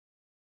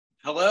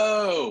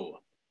Hello,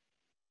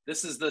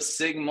 this is the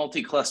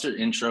SIG-Multicluster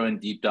intro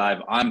and deep dive.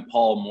 I'm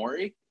Paul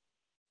Morie.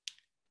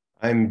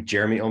 I'm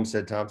Jeremy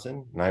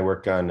Olmsted-Thompson, and I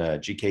work on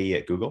GKE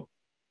at Google.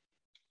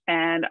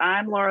 And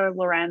I'm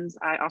Lorenz.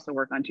 I also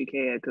work on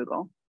GKE at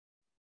Google.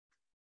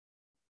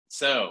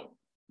 So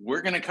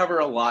we're going to cover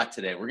a lot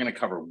today. We're going to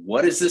cover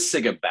what is this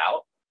SIG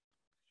about?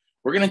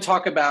 We're going to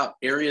talk about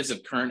areas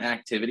of current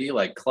activity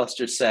like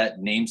ClusterSet,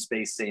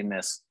 namespace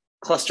sameness,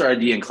 cluster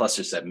ID and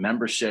ClusterSet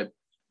membership,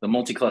 the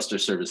Multicluster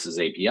Services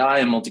API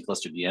and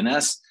Multicluster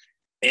DNS,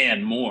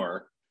 and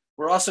more.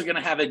 We're also going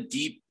to have a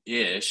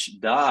deep-ish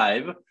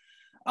dive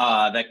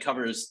that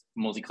covers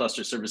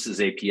Multicluster Services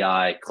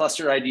API,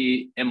 Cluster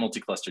ID, and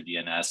Multicluster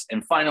DNS.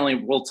 And finally,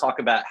 we'll talk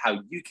about how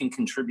you can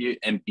contribute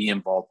and be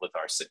involved with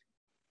our SIG.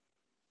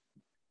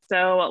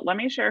 So let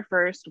me share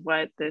first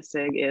what this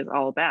SIG is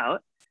all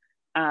about.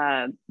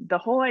 The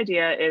whole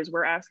idea is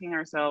we're asking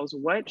ourselves,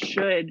 what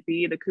should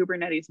be the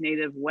Kubernetes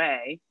native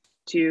way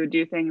to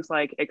do things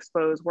like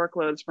expose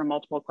workloads from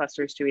multiple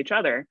clusters to each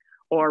other,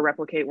 or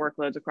replicate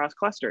workloads across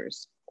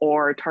clusters,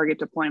 or target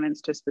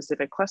deployments to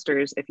specific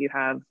clusters if you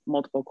have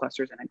multiple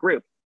clusters in a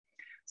group.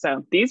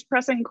 So these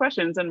pressing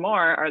questions and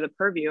more are the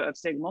purview of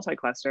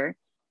SIG-Multicluster.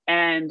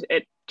 And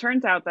it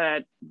turns out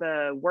that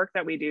the work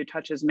that we do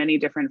touches many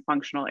different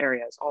functional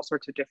areas, all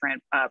sorts of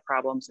different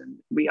problems. And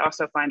we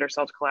also find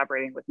ourselves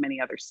collaborating with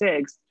many other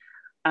SIGs.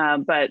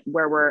 But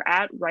where we're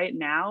at right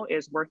now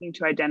is working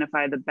to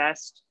identify the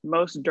best,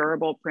 most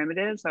durable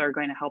primitives that are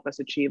going to help us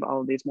achieve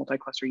all of these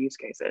multi-cluster use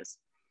cases.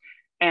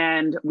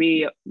 And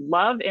we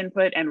love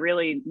input and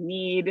really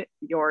need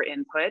your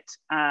input.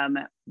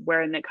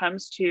 When it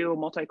comes to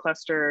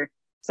multi-cluster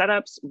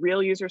setups,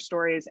 real user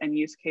stories and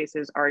use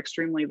cases are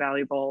extremely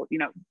valuable. You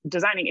know,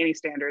 designing any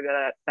standard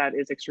that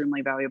is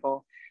extremely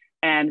valuable.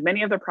 And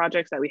many of the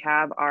projects that we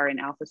have are in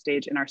alpha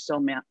stage and are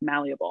still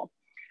malleable.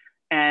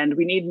 And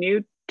we need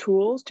new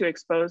tools to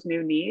expose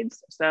new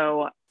needs.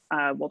 So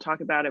we'll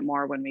talk about it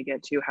more when we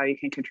get to how you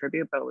can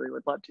contribute, but we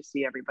would love to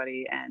see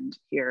everybody and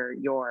hear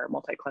your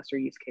multi-cluster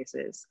use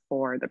cases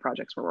for the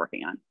projects we're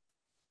working on.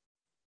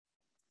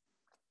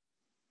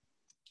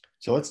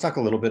 So let's talk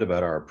a little bit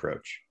about our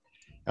approach.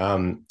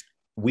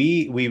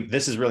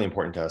 This is really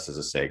important to us as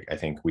a SIG. I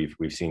think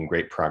we've seen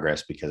great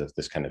progress because of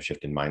this kind of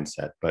shift in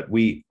mindset, but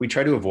we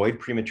try to avoid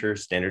premature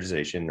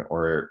standardization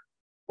or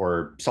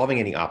solving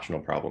any optional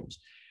problems.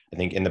 I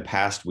think in the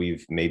past,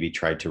 we've maybe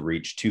tried to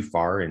reach too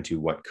far into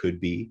what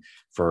could be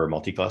for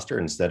multi-cluster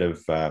instead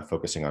of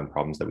focusing on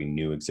problems that we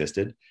knew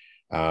existed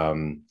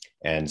and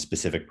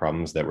specific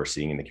problems that we're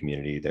seeing in the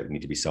community that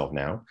need to be solved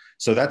now.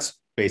 So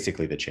that's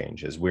basically the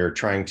change, is we're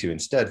trying to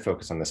instead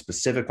focus on the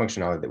specific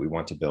functionality that we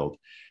want to build,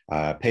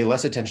 pay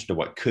less attention to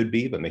what could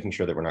be, but making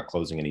sure that we're not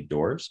closing any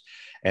doors,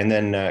 and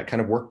then kind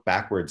of work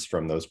backwards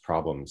from those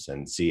problems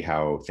and see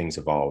how things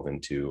evolve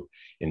into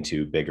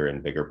bigger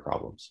and bigger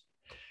problems.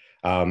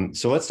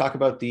 So let's talk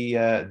about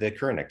the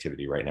current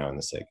activity right now in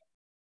the SIG.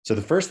 So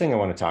the first thing I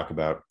want to talk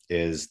about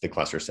is the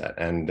ClusterSet.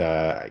 And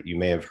you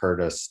may have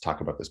heard us talk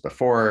about this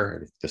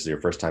before. If this is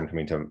your first time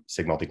coming to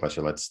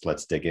SIG-Multicluster,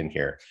 let's dig in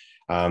here.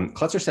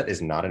 ClusterSet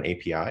is not an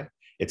API,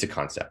 it's a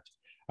concept.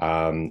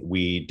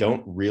 We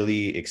don't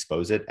really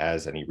expose it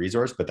as any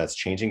resource, but that's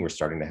changing. We're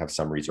starting to have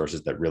some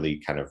resources that really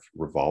kind of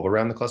revolve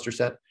around the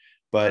ClusterSet.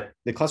 But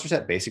the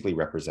ClusterSet basically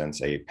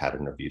represents a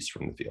pattern of use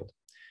from the field.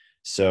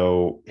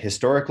 So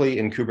historically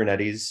in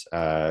Kubernetes,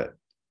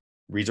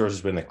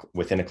 resources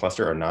within a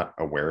cluster are not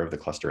aware of the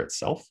cluster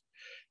itself.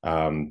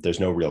 There's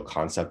no real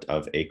concept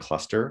of a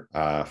cluster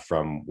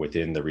from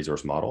within the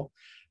resource model.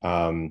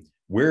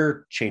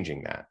 We're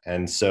changing that.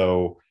 And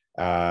so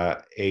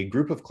a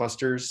group of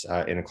clusters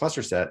in a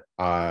cluster set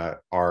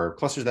are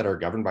clusters that are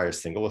governed by a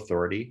single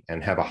authority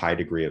and have a high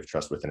degree of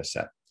trust within a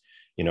set.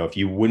 You know, if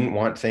you wouldn't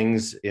want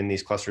things in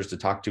these clusters to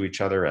talk to each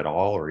other at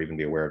all, or even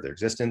be aware of their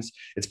existence,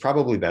 it's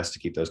probably best to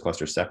keep those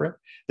clusters separate.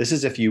 This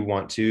is if you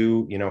want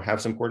to,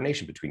 have some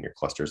coordination between your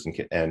clusters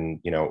and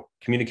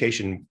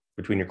communication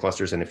between your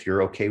clusters. And if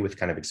you're okay with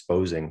kind of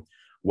exposing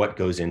what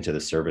goes into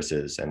the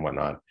services and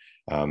whatnot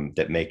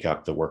that make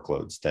up the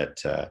workloads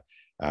that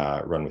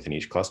run within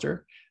each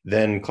cluster,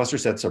 then cluster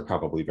sets are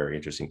probably very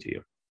interesting to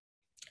you.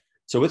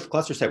 So with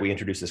ClusterSet, we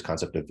introduce this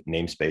concept of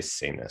namespace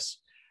sameness.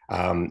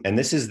 And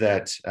this is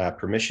that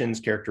permissions,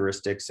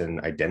 characteristics,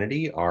 and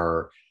identity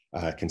are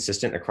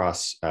consistent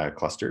across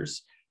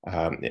clusters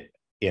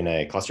in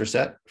a cluster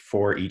set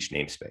for each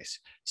namespace.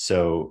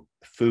 So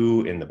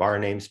foo in the bar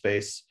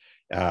namespace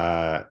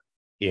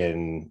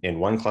in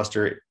one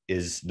cluster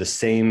is the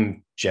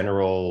same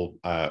general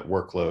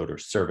workload or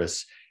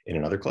service in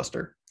another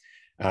cluster.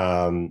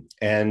 And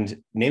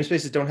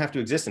namespaces don't have to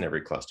exist in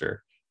every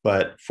cluster,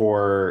 but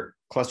for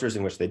clusters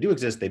in which they do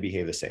exist, they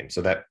behave the same.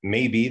 So that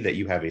may be that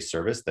you have a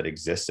service that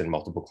exists in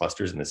multiple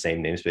clusters in the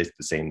same namespace,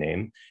 the same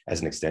name as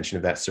an extension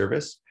of that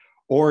service.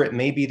 Or it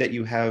may be that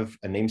you have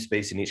a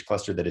namespace in each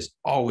cluster that is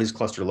always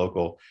cluster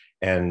local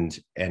and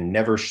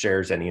never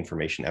shares any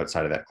information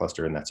outside of that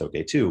cluster, and that's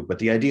okay too. But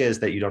the idea is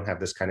that you don't have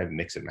this kind of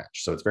mix and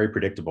match. So it's very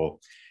predictable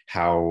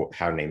how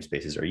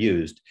namespaces are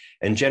used.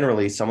 And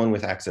generally, someone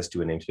with access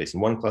to a namespace in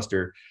one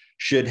cluster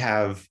should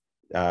have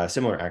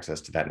similar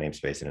access to that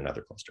namespace in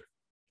another cluster.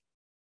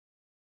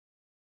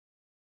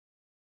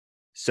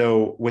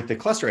 So with the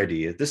cluster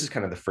ID, this is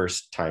kind of the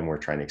first time we're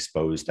trying to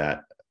expose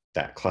that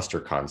cluster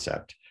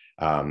concept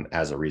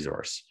as a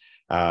resource.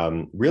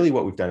 Really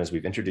what we've done is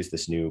we've introduced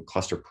this new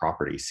cluster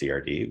property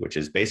CRD, which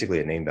is basically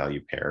a name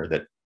value pair.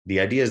 That the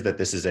idea is that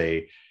this is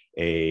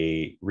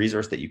a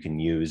resource that you can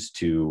use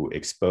to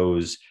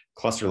expose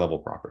cluster level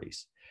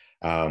properties.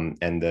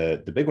 And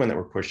the big one that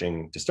we're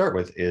pushing to start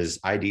with is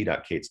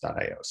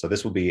id.k8s.io. So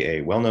this will be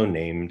a well-known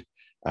named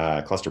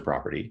cluster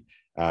property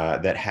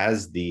that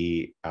has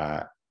the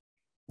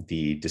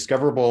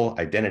discoverable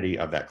identity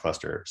of that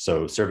cluster.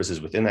 So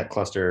services within that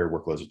cluster,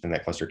 workloads within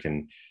that cluster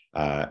can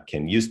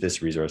use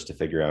this resource to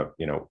figure out,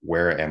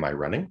 where am I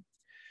running?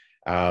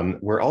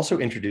 We're also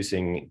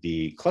introducing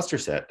the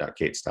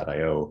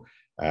ClusterSet.k8s.io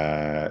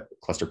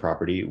cluster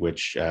property,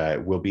 which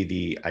will be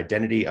the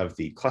identity of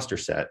the cluster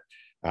set,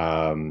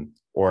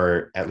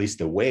 or at least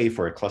the way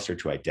for a cluster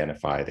to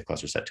identify the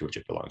cluster set to which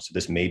it belongs. So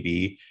this may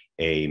be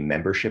a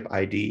membership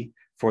ID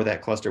for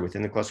that cluster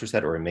within the cluster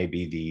set, or it may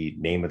be the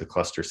name of the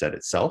cluster set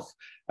itself.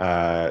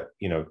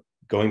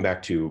 Going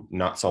back to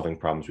not solving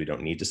problems we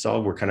don't need to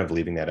solve, we're kind of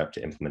leaving that up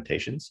to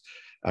implementations.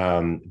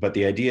 But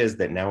the idea is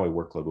that now a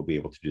workload will be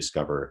able to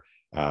discover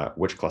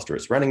which cluster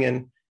it's running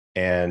in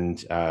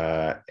and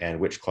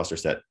which cluster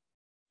set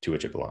to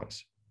which it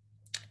belongs.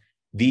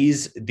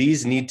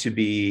 These need to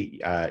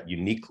be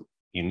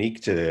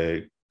unique to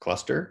the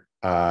cluster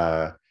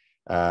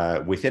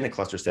within a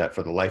cluster set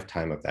for the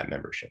lifetime of that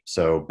membership.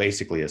 So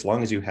basically, as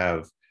long as you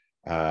have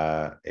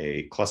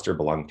a cluster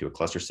belonging to a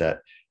cluster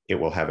set, it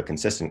will have a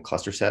consistent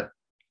cluster set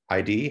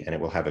ID and it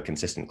will have a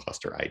consistent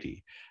cluster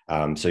ID.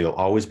 So you'll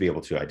always be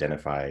able to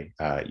identify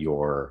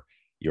your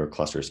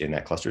clusters in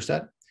that cluster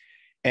set.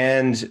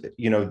 And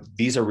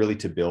these are really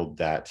to build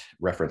that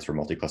reference for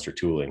multi-cluster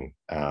tooling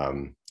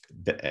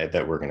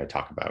that we're going to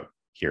talk about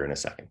here in a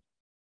second.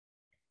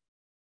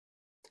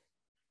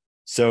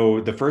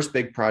 So the first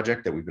big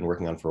project that we've been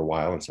working on for a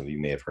while, and some of you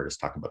may have heard us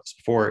talk about this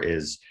before,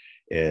 is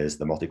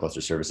the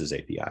multi-cluster services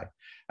API.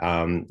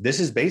 This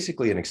is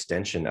basically an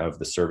extension of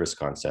the service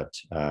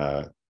concept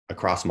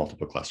across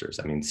multiple clusters.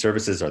 I mean,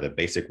 services are the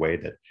basic way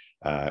that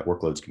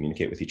workloads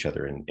communicate with each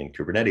other in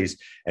Kubernetes,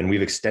 and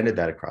we've extended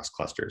that across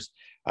clusters.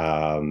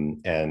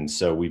 And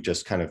so we've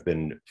just kind of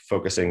been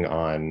focusing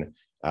on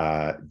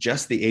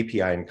just the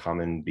API and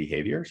common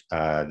behaviors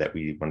that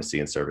we want to see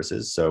in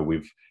services. So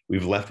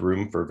we've left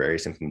room for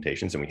various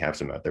implementations, and we have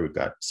some out there. We've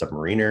got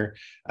Submariner,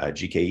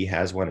 GKE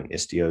has one, and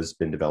Istio's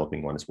been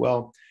developing one as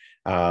well.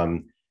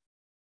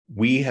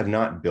 We have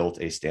not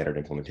built a standard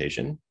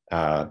implementation,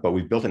 but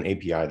we've built an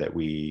API that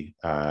we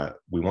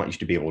want you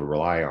to be able to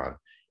rely on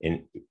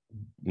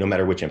no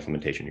matter which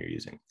implementation you're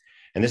using.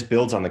 And this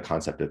builds on the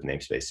concept of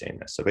namespace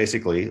sameness. So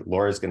basically,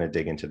 Laura's going to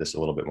dig into this a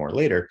little bit more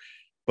later,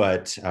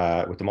 but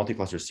with the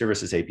multi-cluster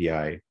services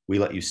API, we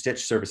let you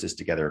stitch services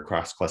together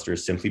across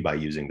clusters simply by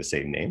using the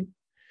same name.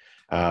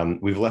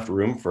 We've left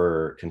room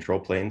for control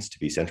planes to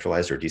be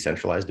centralized or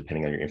decentralized,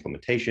 depending on your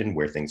implementation,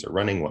 where things are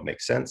running, what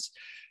makes sense.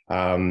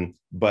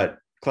 But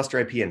cluster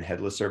IP and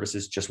headless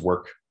services just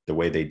work the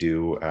way they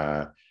do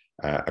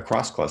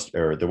across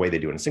cluster, or the way they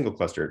do in a single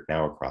cluster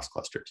now across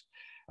clusters.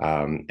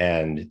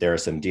 And there are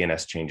some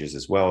DNS changes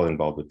as well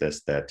involved with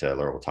this that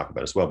Laura will talk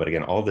about as well. But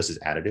again, all of this is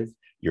additive.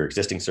 Your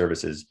existing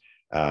services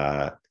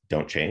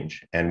don't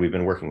change. And we've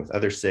been working with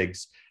other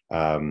SIGs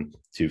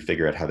to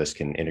figure out how this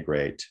can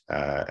integrate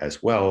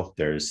as well.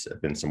 There's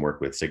been some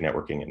work with SIG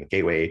networking and the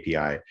Gateway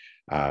API,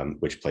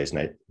 which plays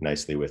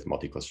nicely with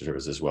multi-cluster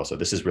services as well. So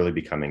this is really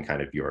becoming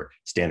kind of your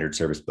standard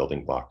service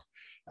building block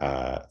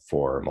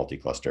for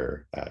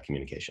multi-cluster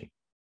communication.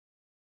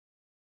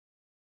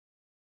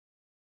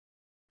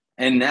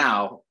 And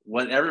now,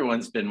 what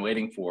everyone's been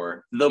waiting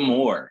for, the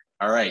more.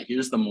 All right,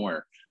 here's the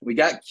more. We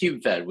got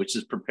KubeFed, which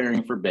is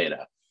preparing for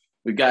beta.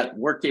 We've got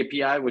Work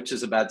API, which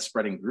is about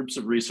spreading groups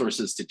of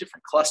resources to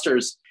different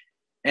clusters.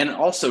 And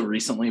also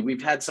recently,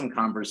 we've had some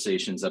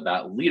conversations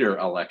about leader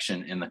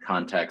election in the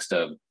context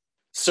of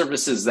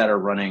services that are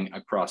running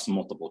across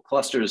multiple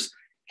clusters,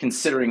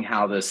 considering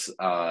how this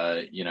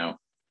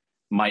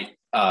might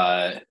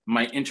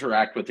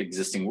interact with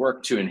existing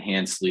work to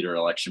enhance leader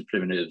election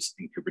primitives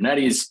in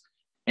Kubernetes.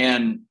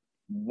 And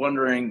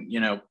wondering,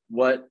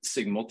 what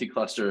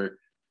SIG-Multicluster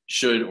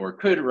should or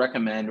could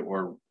recommend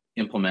or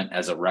implement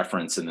as a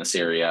reference in this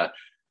area.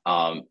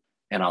 And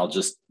I'll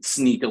just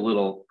sneak a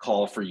little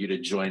call for you to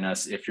join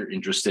us if you're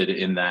interested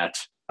in that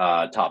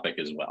topic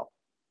as well.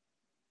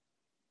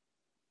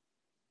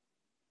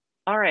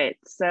 All right,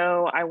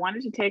 so I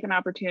wanted to take an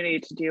opportunity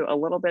to do a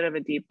little bit of a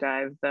deep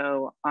dive,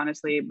 though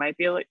honestly it might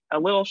be a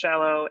little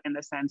shallow in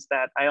the sense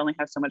that I only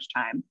have so much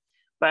time.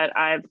 But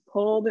I've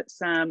pulled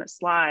some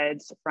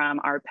slides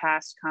from our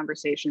past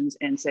conversations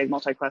in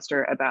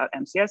SIG-Multicluster about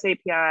MCS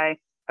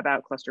API,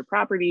 about cluster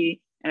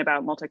property, and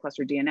about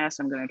multi-cluster DNS.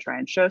 I'm going to try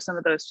and show some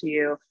of those to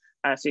you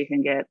so you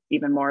can get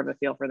even more of a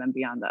feel for them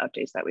beyond the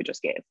updates that we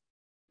just gave.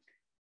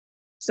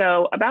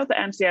 So about the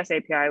MCS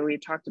API, we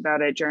talked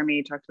about it,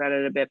 Jeremy talked about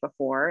it a bit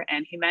before,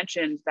 and he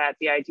mentioned that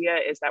the idea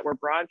is that we're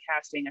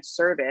broadcasting a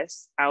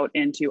service out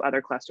into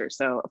other clusters.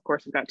 So of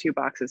course, we've got two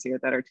boxes here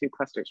that are two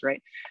clusters,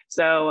 right?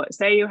 So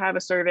say you have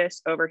a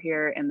service over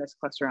here in this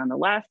cluster on the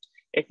left.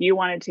 If you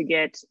wanted to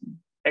get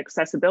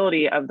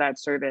accessibility of that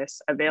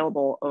service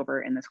available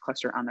over in this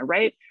cluster on the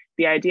right,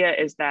 the idea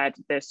is that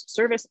this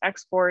service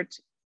export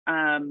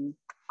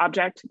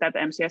object that the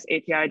MCS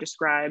API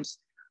describes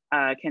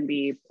can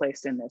be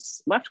placed in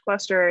this left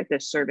cluster.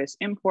 This service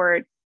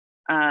import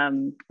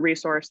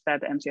resource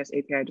that the MCS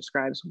API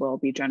describes will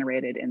be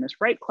generated in this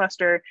right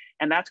cluster.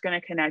 And that's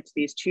going to connect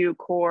these two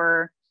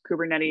core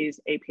Kubernetes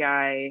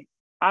API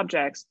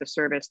objects, the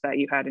service that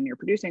you had in your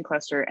producing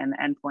cluster and the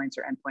endpoints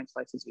or endpoint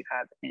slices you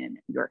have in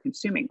your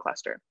consuming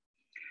cluster.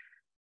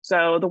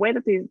 So the way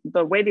that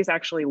these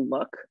actually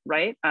look,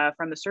 right,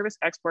 from the service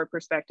export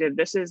perspective,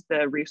 this is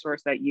the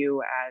resource that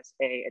you as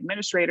a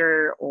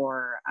administrator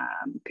or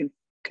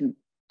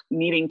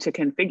needing to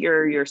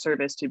configure your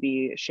service to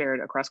be shared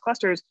across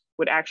clusters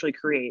would actually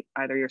create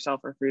either yourself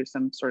or through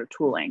some sort of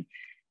tooling.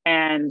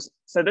 And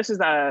so this is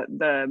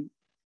the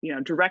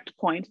direct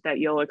point that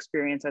you'll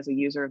experience as a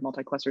user of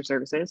multi-cluster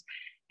services.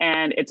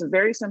 And it's a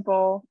very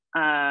simple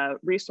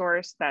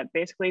resource that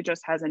basically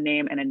just has a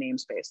name and a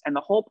namespace. And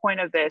the whole point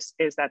of this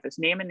is that this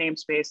name and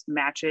namespace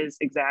matches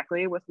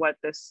exactly with what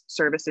this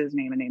service's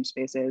name and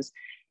namespace is.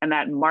 And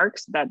that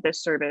marks that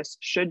this service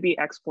should be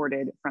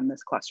exported from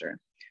this cluster.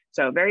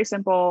 So very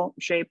simple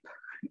shape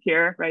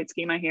here, right,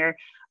 schema here,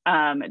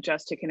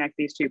 just to connect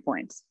these 2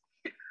 points.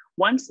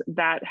 Once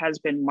that has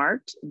been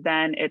marked,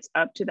 then it's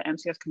up to the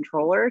MCS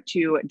controller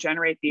to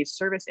generate these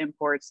service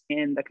imports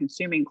in the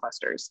consuming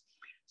clusters.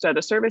 So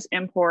the service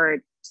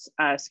import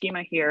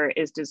schema here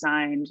is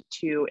designed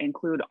to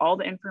include all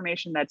the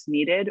information that's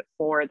needed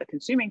for the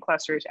consuming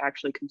clusters to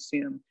actually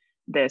consume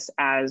this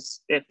as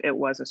if it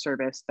was a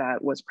service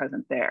that was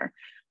present there.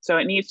 So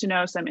it needs to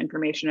know some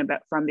information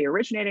about from the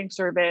originating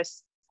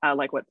service,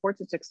 like what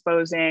ports it's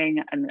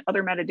exposing and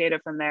other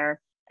metadata from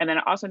there. And then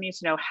it also needs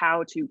to know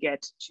how to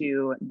get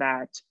to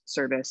that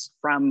service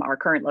from our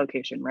current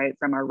location, right?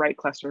 From our right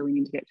cluster, we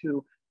need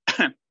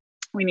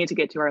to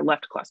get to our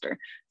left cluster.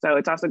 So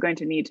it's also going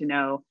to need to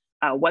know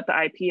what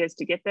the IP is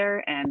to get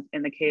there. And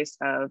in the case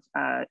of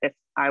if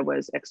I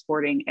was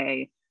exporting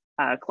a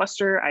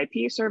cluster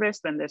IP service,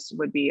 then this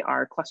would be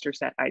our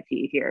ClusterSet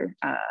IP here.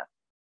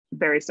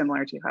 Very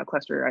similar to how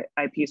cluster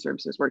IP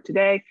services work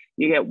today.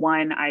 You get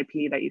one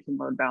IP that you can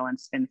load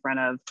balance in front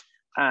of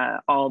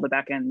all the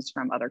backends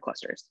from other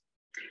clusters.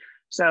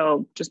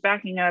 So just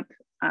backing up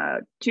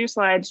 2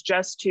 slides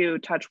just to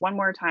touch one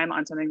more time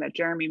on something that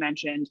Jeremy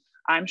mentioned.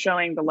 I'm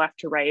showing the left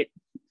to right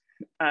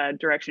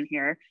direction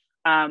here,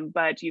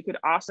 but you could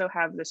also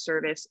have the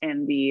service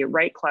in the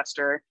right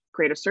cluster,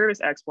 create a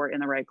service export in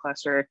the right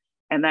cluster,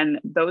 and then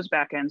those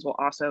backends will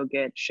also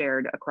get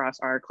shared across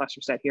our cluster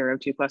set here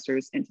of 2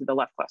 clusters into the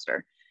left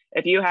cluster.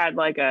 If you had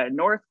like a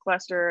north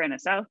cluster and a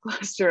south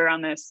cluster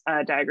on this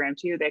diagram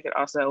too, they could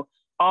also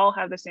all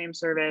have the same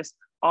service,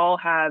 all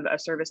have a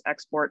service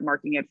export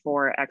marking it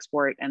for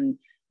export. And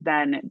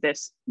then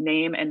this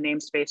name and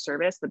namespace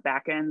service, the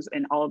backends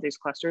in all of these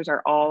clusters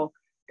are all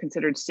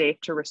considered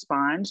safe to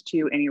respond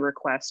to any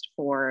request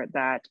for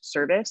that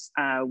service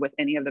with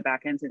any of the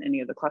backends in any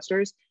of the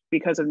clusters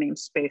because of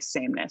namespace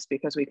sameness,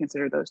 because we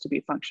consider those to be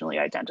functionally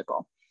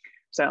identical.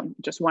 So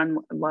just one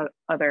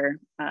other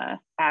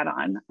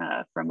add-on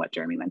from what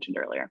Jeremy mentioned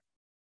earlier.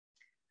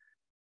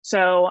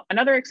 So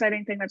another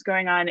exciting thing that's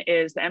going on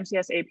is the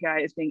MCS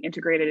API is being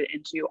integrated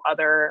into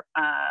other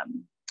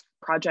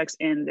projects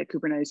in the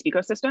Kubernetes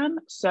ecosystem.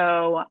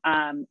 So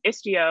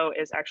Istio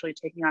is actually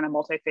taking on a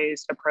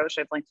multi-phased approach.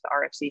 I've linked to the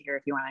RFC here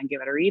if you want to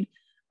give it a read,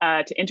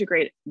 to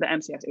integrate the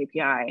MCS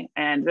API.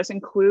 And this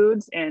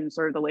includes in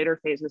sort of the later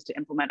phases to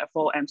implement a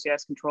full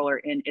MCS controller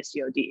in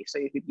Istio-D. So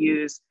you could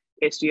use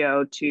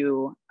Istio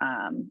to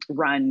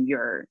run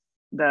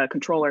the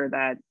controller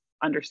that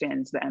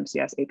understands the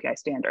MCS API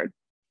standard.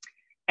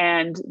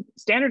 And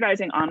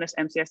standardizing on this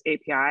MCS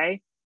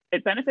API,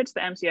 it benefits the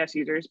MCS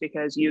users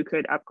because you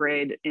could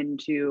upgrade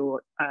into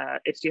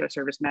Istio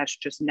Service Mesh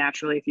just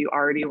naturally if you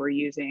already were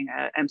using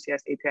a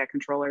MCS API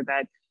controller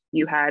that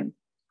you had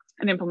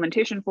an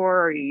implementation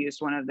for, or you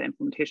used one of the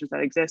implementations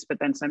that exist, but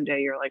then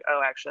someday you're like,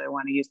 oh, actually, I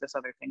want to use this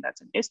other thing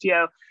that's in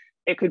Istio.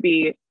 It could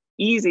be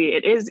easy.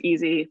 It is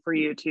easy for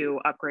you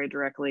to upgrade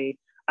directly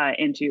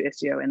into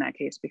Istio in that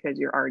case because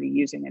you're already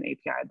using an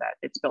API that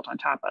it's built on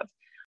top of.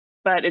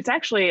 But it's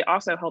actually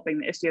also helping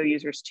the Istio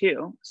users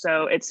too.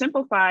 So it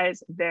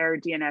simplifies their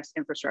DNS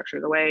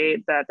infrastructure. The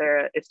way that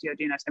their Istio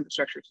DNS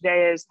infrastructure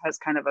today has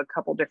kind of a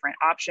couple different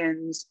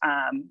options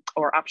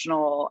or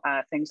optional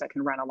things that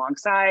can run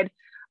alongside.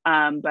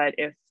 But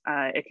if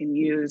it can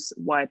use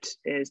what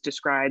is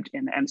described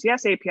in the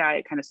MCS API,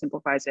 it kind of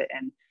simplifies it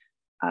and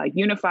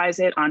unifies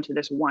it onto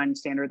this one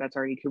standard that's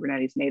already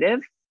Kubernetes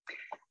native.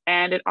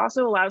 And it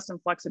also allows some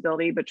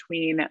flexibility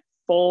between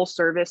full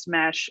service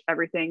mesh,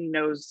 everything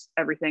knows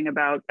everything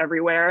about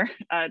everywhere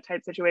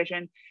type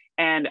situation,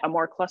 and a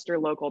more cluster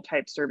local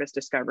type service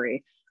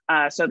discovery.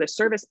 So the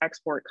service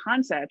export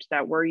concept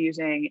that we're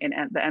using in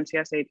the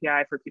MCS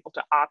API for people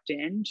to opt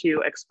in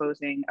to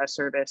exposing a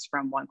service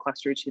from one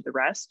cluster to the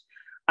rest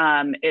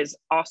is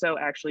also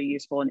actually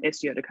useful in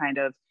Istio to kind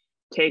of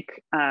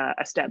take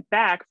a step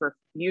back for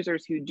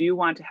users who do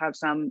want to have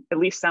at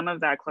least some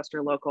of that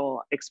cluster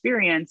local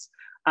experience,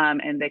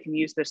 and they can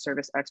use this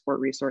service export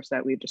resource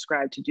that we've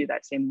described to do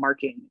that same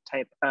marking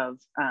type of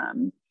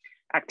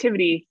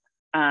activity,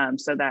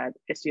 so that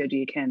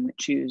Istio can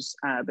choose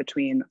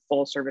between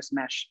full service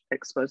mesh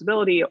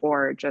exposability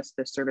or just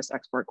the service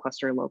export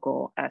cluster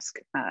local-esque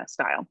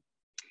style.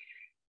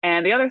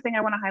 And the other thing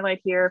I want to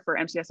highlight here for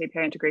MCS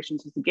API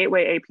integrations is the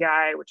Gateway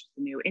API, which is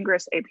the new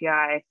Ingress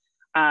API.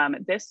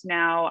 This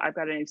now, I've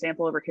got an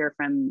example over here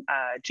from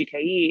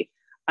GKE,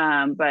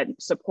 but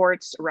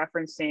supports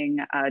referencing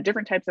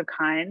different types of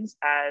kinds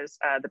as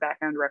the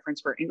background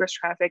reference for Ingress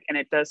traffic, and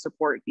it does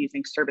support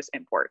using service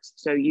imports.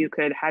 So you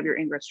could have your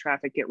Ingress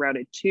traffic get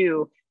routed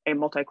to a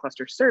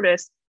multi-cluster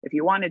service if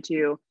you wanted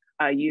to,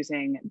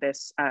 using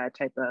this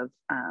type of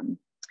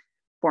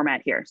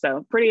format here.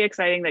 So pretty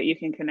exciting that you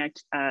can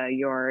connect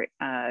your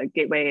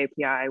Gateway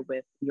API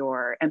with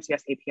your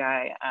MCS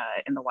API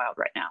in the wild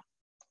right now.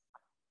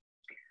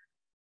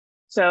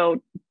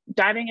 So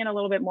diving in a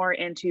little bit more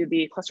into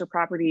the cluster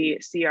property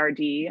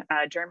CRD,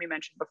 Jeremy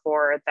mentioned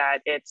before that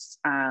it's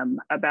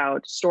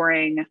about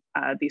storing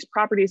these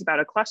properties about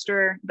a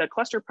cluster. The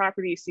cluster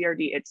property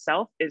CRD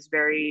itself is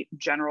very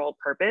general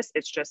purpose.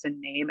 It's just a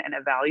name and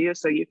a value.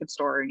 So you can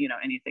store,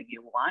 anything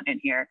you want in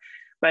here.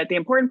 But the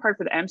important part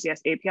for the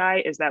MCS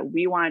API is that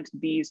we want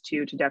these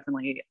two to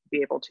definitely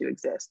be able to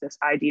exist. This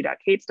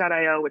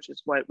id.k8s.io, which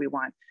is what we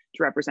want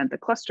to represent the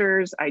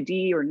cluster's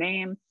ID or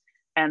name.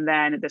 And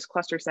then this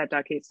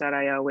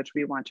ClusterSet.k8s.io, which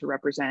we want to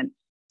represent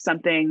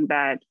something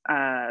that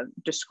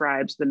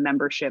describes the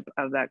membership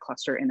of that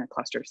cluster in a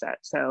cluster set.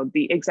 So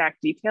the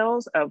exact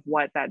details of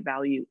what that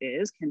value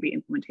is can be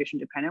implementation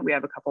dependent. We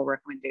have a couple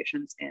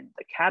recommendations in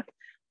the KEP,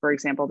 for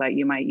example, that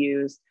you might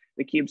use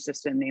the kube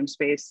system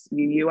namespace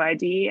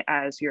UUID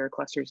as your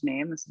cluster's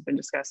name. This has been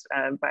discussed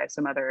by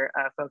some other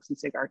folks in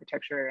SIG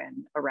architecture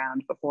and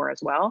around before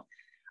as well.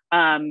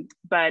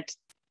 But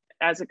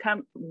as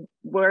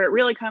where it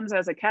really comes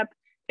as a KEP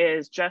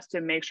is just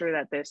to make sure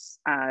that this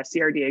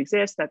CRD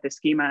exists, that the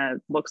schema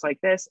looks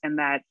like this, and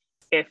that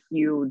if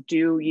you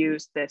do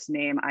use this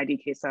name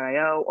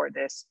idk8s.io or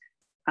this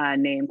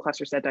name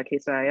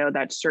ClusterSet.k8s.io,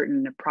 that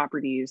certain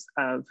properties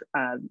of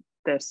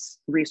this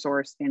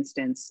resource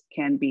instance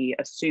can be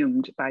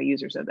assumed by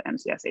users of the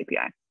MCS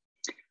API.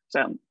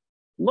 So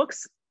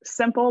looks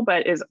simple,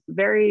 but is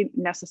very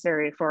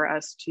necessary for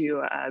us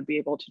to be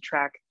able to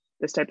track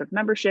this type of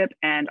membership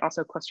and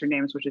also cluster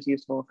names, which is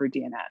useful for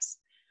DNS.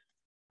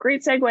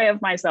 Great segue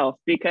of myself,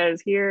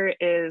 because here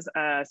is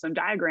some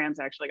diagrams.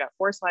 Actually got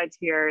 4 slides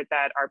here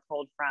that are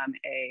pulled from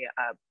a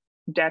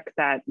deck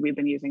that we've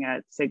been using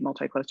at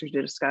SIG-Multicluster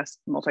to discuss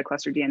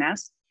multi-cluster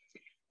DNS.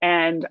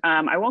 And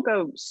I won't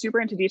go super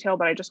into detail,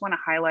 but I just want to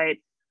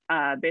highlight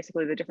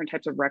basically the different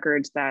types of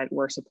records that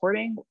we're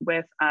supporting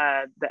with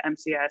the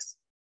MCS,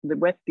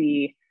 with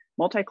the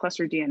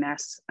multi-cluster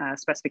DNS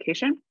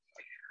specification.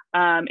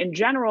 In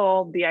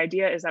general, the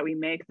idea is that we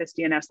make this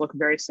DNS look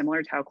very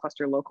similar to how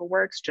cluster local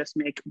works, just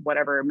make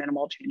whatever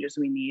minimal changes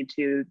we need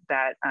to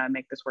that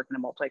make this work in a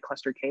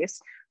multi-cluster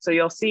case. So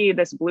you'll see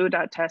this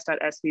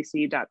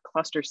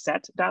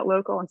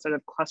blue.test.svc.clusterset.local instead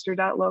of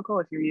cluster.local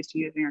if you're used to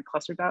using our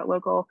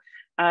cluster.local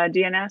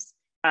DNS.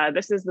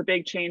 This is the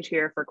big change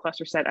here for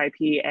ClusterSet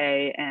IP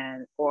A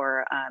and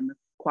or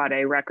Quad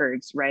A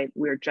records, right?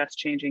 We're just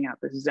changing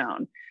out this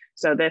zone.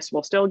 So this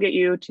will still get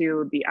you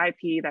to the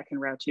IP that can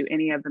route to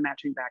any of the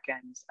matching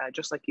backends,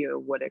 just like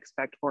you would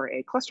expect for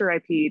a cluster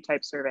IP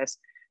type service,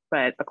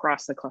 but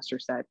across the cluster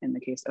set in the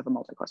case of a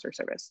multi-cluster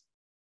service.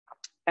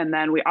 And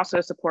then we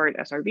also support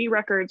SRV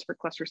records for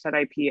ClusterSet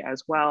IP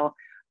as well,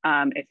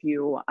 if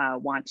you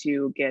want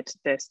to get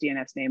this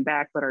DNS name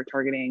back, but are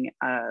targeting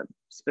a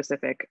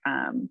specific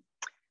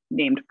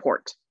named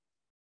port.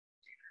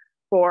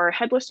 For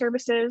headless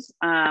services,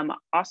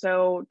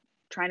 also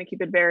trying to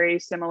keep it very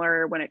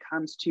similar when it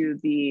comes to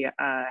the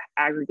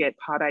aggregate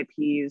pod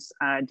IPs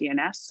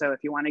DNS. So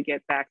if you want to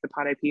get back the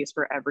pod IPs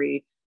for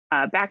every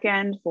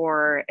backend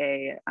for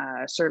a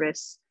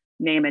service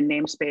name and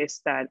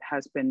namespace that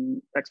has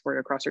been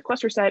exported across your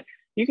cluster set,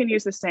 you can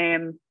use the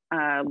same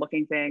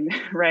looking thing,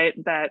 right,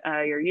 that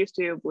you're used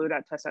to,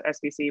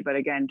 blue.test.svc, but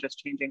again, just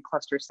changing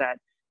cluster set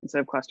instead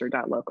of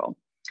cluster.local.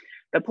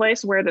 The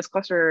place where this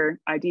cluster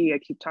ID I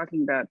keep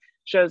talking about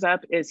shows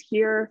up is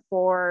here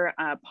for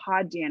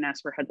pod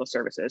DNS for headless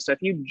services. So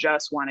if you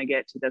just want to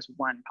get to this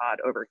one pod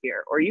over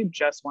here, or you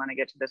just want to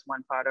get to this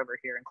one pod over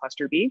here in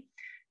cluster B,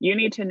 you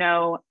need to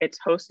know its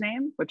host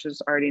name, which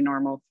is already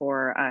normal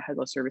for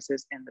headless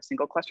services in the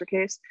single cluster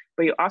case,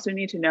 but you also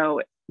need to know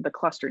the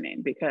cluster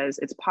name, because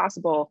it's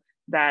possible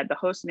that the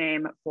host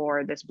name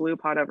for this blue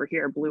pod over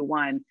here, blue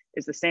 1,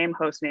 is the same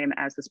host name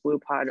as this blue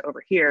pod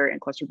over here in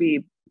cluster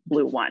B,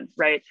 blue 1,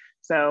 right?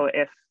 So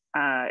if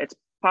it's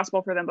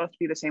possible for them both to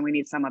be the same, we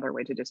need some other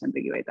way to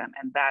disambiguate them.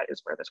 And that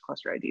is where this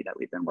cluster ID that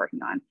we've been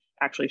working on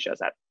actually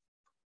shows up.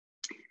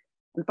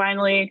 And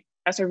finally,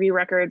 SRV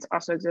records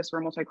also exist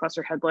for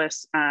multi-cluster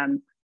headless.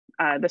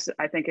 This,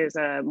 I think, is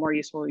a more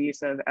useful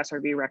use of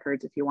SRV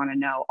records if you want to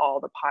know all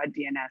the pod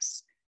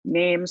DNS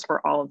names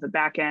for all of the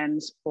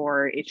backends.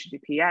 For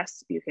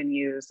HTTPS, you can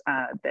use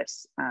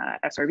this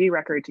SRV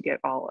record to get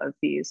all of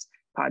these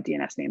pod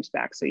DNS names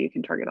back, so you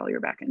can target all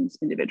your backends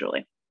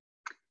individually.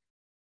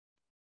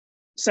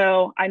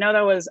 So I know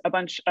that was a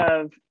bunch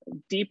of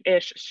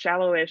deep-ish,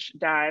 shallow-ish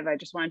dive. I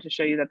just wanted to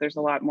show you that there's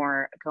a lot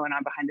more going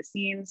on behind the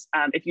scenes.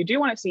 If you do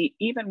want to see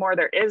even more,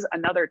 there is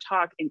another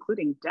talk,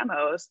 including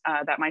demos,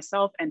 that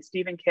myself and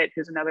Stephen Kitt,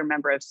 who's another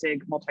member of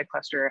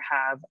SIG-Multicluster,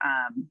 have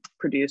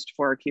produced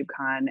for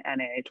KubeCon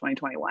NA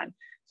 2021.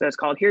 So it's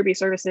called Here Be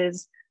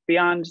Services,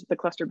 Beyond the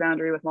Cluster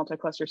Boundary with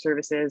Multi-Cluster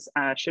Services,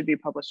 should be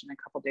published in a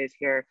couple days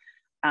here.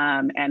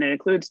 And it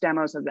includes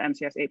demos of the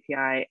MCS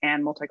API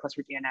and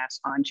multi-cluster DNS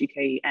on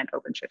GKE and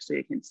OpenShift, so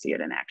you can see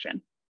it in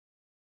action.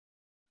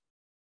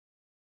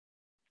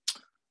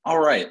 All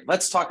right,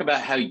 let's talk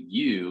about how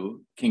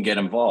you can get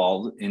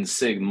involved in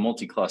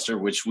SIG-Multicluster,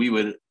 which we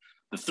would,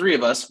 the three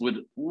of us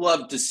would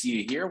love to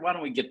see here. Why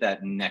don't we get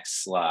that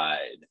next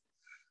slide?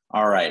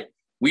 All right,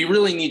 we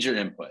really need your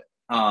input.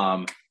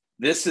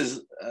 This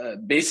is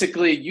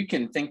basically, you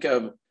can think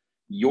of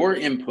your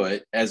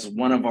input as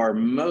one of our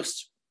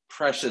most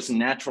precious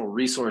natural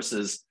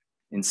resources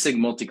in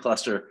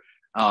SIG-Multicluster.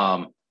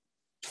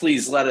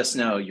 Please let us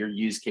know your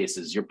use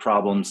cases, your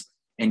problems,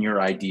 and your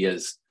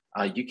ideas.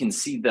 You can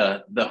see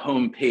the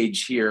home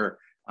page here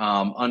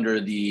under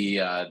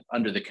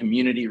the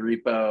community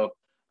repo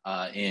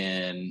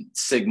in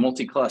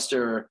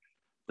SIG-Multicluster,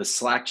 the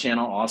Slack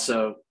channel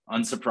also,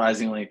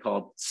 unsurprisingly,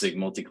 called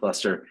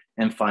SIG-Multicluster,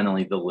 and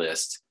finally the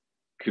list,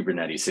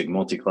 Kubernetes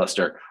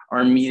SIG-Multicluster.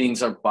 Our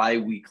meetings are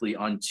bi-weekly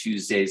on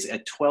Tuesdays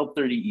at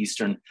 12:30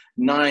 Eastern,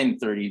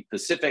 9:30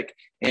 Pacific,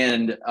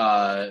 and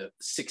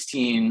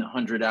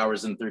 1600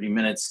 hours and 30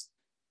 minutes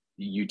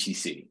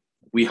UTC.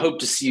 We hope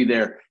to see you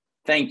there.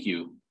 Thank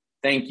you.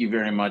 Thank you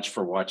very much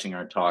for watching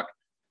our talk.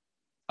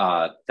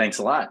 Thanks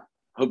a lot.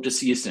 Hope to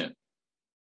see you soon.